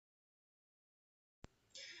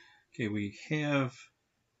Okay, we have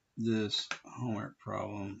this homework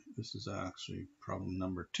problem. This is actually problem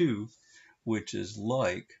number 2, which is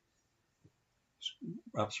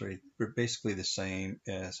basically the same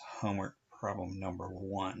as homework problem number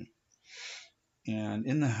 1. And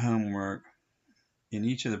in the homework, in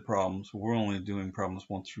each of the problems, we're only doing problems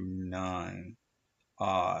 1 through 9,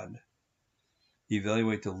 odd.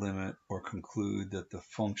 Evaluate the limit or conclude that the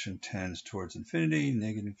function tends towards infinity,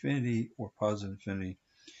 negative infinity, or positive infinity.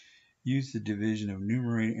 Use the division of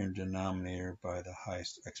numerator and denominator by the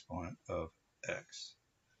highest exponent of x.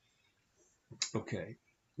 Okay,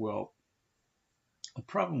 well, the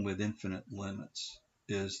problem with infinite limits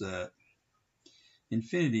is that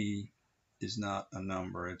infinity is not a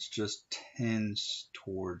number. It just tends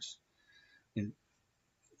towards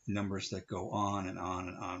numbers that go on and on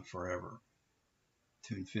and on forever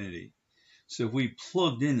to infinity. So if we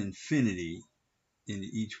plugged in infinity into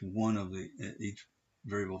each one of each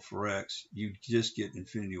variable for x, you just get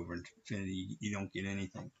infinity over infinity. You don't get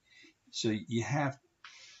anything. So you have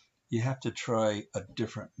to try a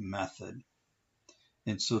different method.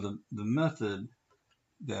 And so the method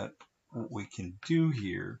that we can do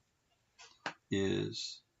here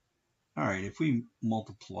is, all right, if we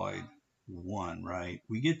multiplied 1, right,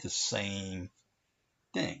 we get the same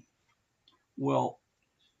thing. Well,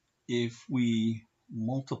 if we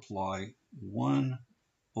multiply 1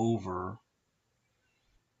 over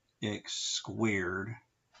x squared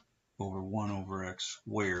over 1 over x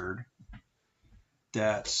squared,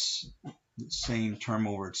 that's the same term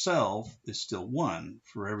over itself is still 1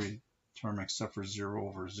 for every term except for 0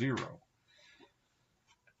 over 0.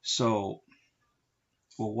 So,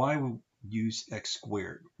 well, why would we use x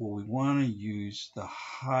squared? Well, we want to use the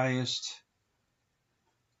highest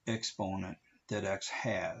exponent that x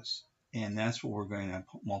has, and that's what we're going to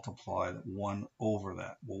multiply 1 over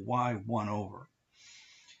that. Well, why 1 over?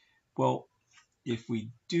 Well, if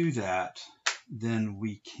we do that, then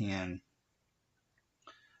we can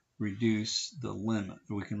reduce the limit.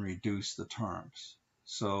 We can reduce the terms.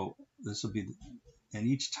 So this will be, and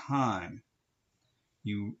each time,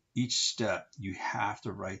 each step, you have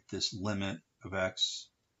to write this limit of x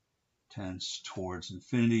tends towards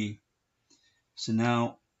infinity. So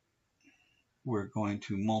now we're going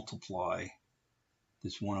to multiply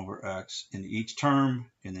this 1 over x in each term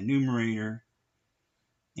in the numerator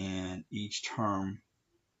and each term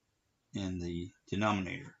in the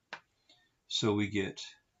denominator. So we get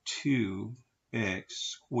 2x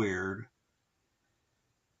squared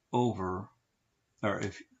over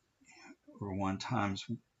 1 times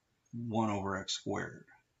 1 over x squared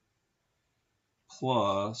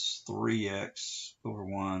plus 3x over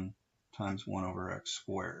 1 times 1 over x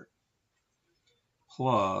squared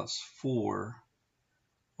plus 4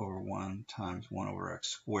 over 1 times 1 over x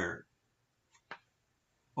squared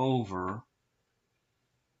over,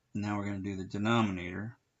 now we're going to do the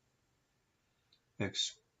denominator,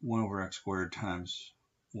 1 over x squared times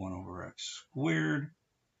 1 over x squared,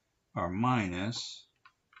 or minus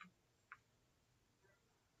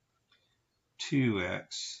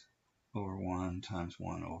 2x over 1 times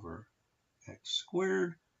 1 over x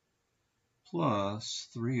squared plus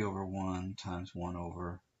 3 over 1 times 1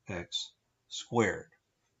 over x squared.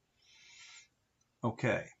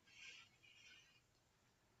 Okay.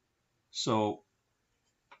 So,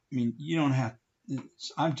 I mean, you don't have,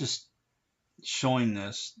 I'm just showing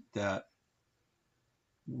this that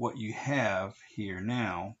what you have here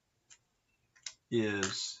now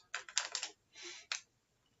is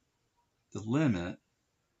the limit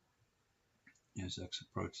as x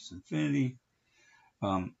approaches infinity.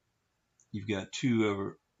 You've got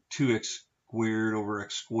 2x squared over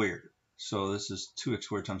x squared. So this is 2x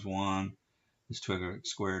squared times 1 is 2x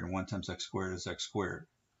squared, and 1 times x squared is x squared,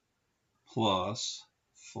 plus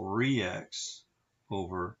 3x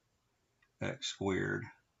over x squared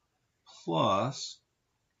plus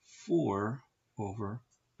 4 over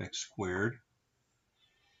x squared,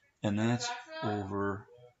 and that's over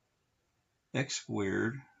x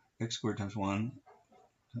squared times 1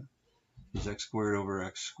 is x squared over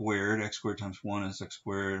x squared times 1 is x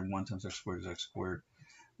squared, and 1 times x squared is x squared,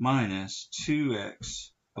 minus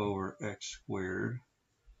 2x over x squared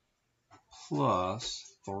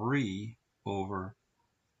plus 3 over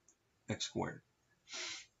x squared.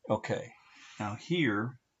 Okay, now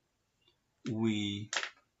here we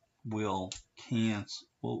will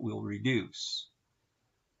we'll reduce,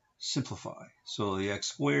 simplify. So the x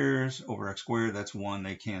squares over x squared, that's 1,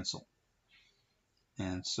 they cancel.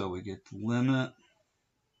 And so we get the limit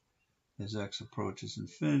as x approaches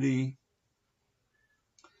infinity,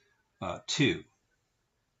 2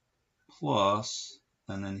 plus,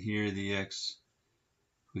 and then here the x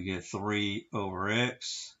we get 3 over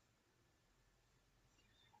x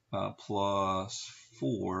plus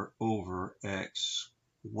 4 over x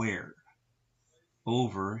squared.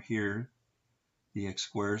 Over here, the x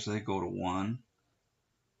squares, they go to 1.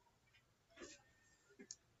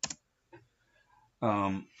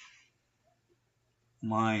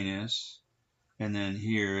 Minus, and then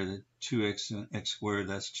here, the 2x and x squared,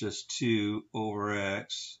 that's just 2 over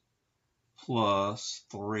x plus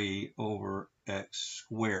 3 over x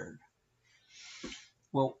squared.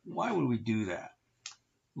 Well, why would we do that?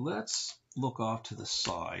 Let's look off to the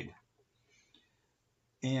side.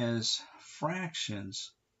 As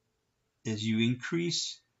fractions, as you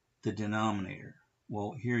increase the denominator,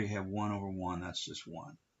 well, here you have 1 over 1, that's just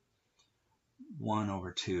 1. 1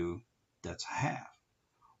 over 2, that's a half.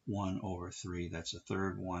 1 over 3, that's a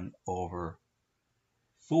third. 1 over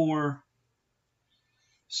 4.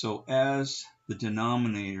 So as the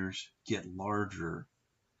denominators get larger,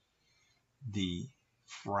 the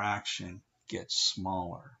fraction gets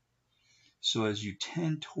smaller. So as you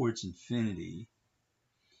tend towards infinity,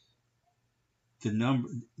 the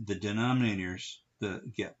numbers in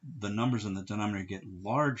the denominator get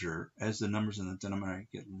larger. As the numbers in the denominator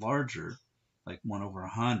get larger, like 1 over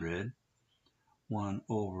 100, 1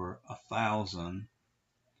 over 1,000,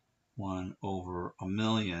 1 over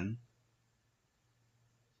 1,000,000,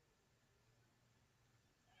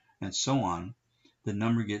 and so on, the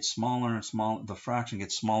number gets smaller and smaller, the fraction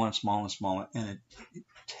gets smaller and smaller and smaller, and it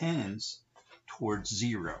tends towards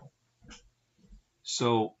 0.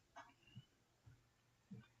 So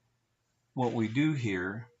what we do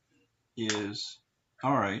here is,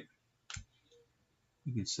 all right,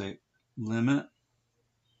 you can say limit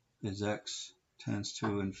as x tends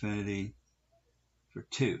to infinity for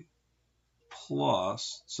 2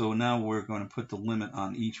 plus, so now we're going to put the limit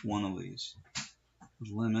on each one of these.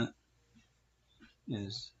 The limit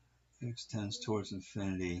is x tends towards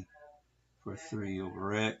infinity for 3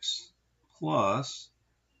 over x plus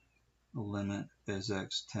the limit as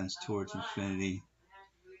x tends towards infinity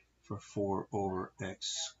for 4 over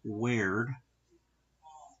x squared.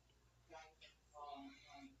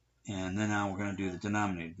 And then now we're going to do the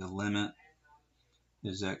denominator. The limit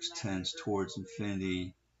as x tends towards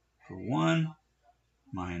infinity for 1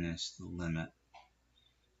 minus the limit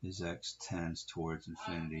as x tends towards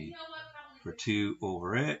infinity for 2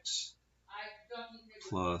 over x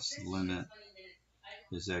plus the limit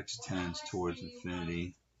as x tends towards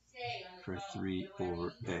infinity for 3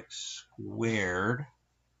 over x squared.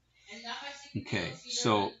 Okay,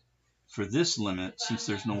 so for this limit, since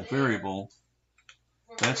there's no variable,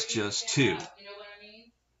 that's just 2.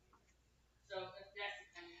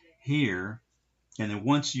 Here, and then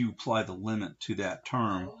once you apply the limit to that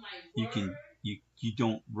term, you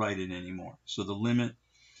don't write it anymore. So the limit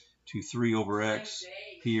to 3 over x,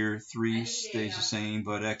 here 3 stays the same,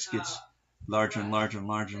 but x gets larger and larger and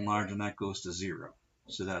larger and larger, and that goes to 0.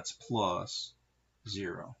 So that's plus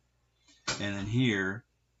 0. And then here,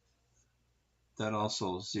 that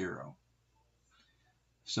also is 0.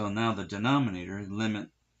 So now the denominator, limit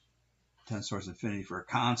tends towards infinity for a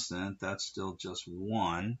constant, that's still just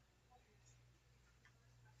 1,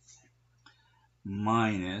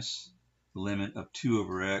 minus the limit of 2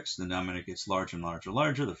 over x, the denominator gets larger and larger and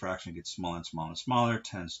larger, the fraction gets smaller and smaller and smaller,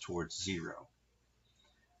 tends towards 0.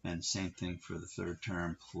 And same thing for the third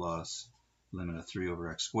term, plus limit of 3 over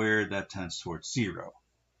x squared, that tends towards 0.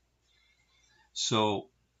 So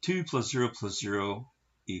 2 plus 0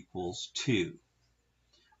 equals 2.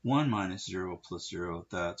 1 minus 0 plus 0,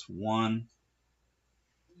 that's 1.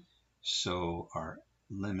 So our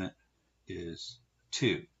limit is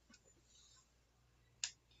 2.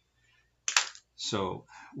 So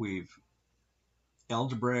we've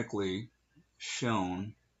algebraically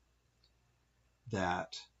shown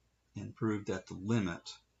that and proved that the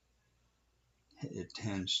limit, it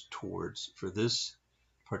tends towards, for this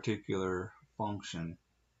particular function,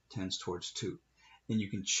 tends towards 2. And you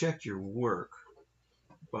can check your work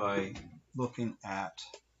by looking at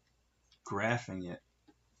graphing it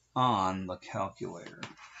on the calculator.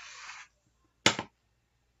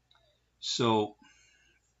 So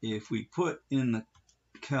if we put in the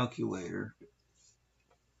calculator,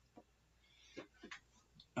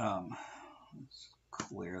 let's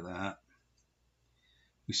clear that.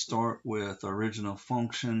 We start with original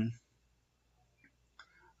function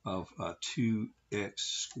of 2x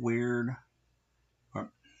squared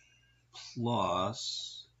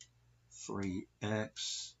plus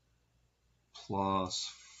 3x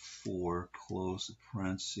plus 4, close the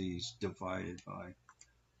parentheses, divided by,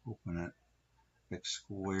 open it, x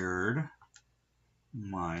squared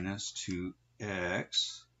minus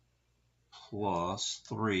 2x plus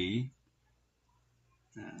 3,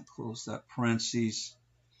 and close that parentheses,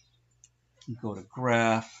 and go to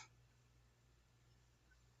graph,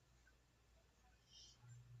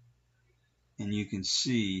 and you can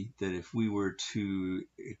see that if we were to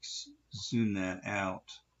zoom that out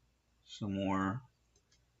some more,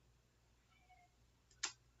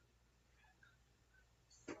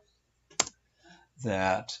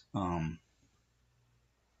 that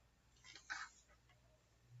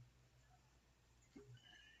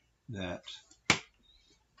that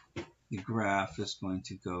the graph is going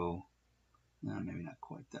to go, maybe not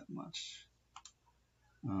quite that much.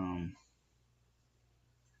 Bring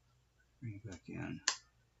it back in.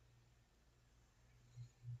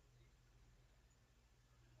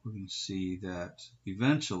 We're going to see that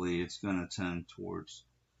eventually it's going to tend towards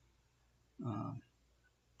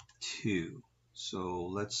 2. So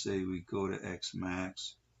let's say we go to X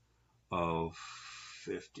max of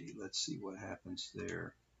 50. Let's see what happens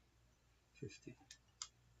there. 50.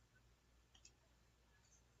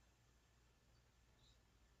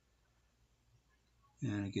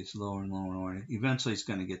 And it gets lower and lower and lower. Eventually it's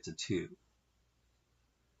going to get to 2.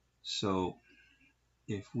 So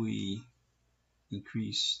if we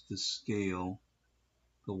increase the scale,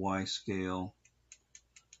 the Y scale,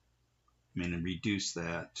 and reduce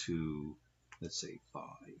that to, let's say, 5,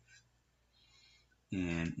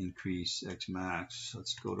 and increase X max,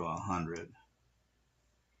 let's go to 100.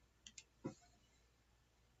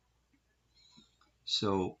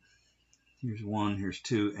 So here's 1, here's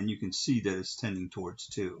 2, and you can see that it's tending towards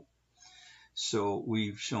 2. So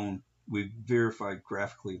we've verified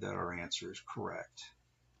graphically that our answer is correct.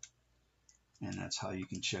 And that's how you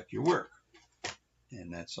can check your work.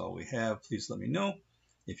 And that's all we have. Please let me know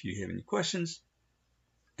if you have any questions,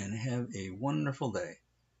 and have a wonderful day.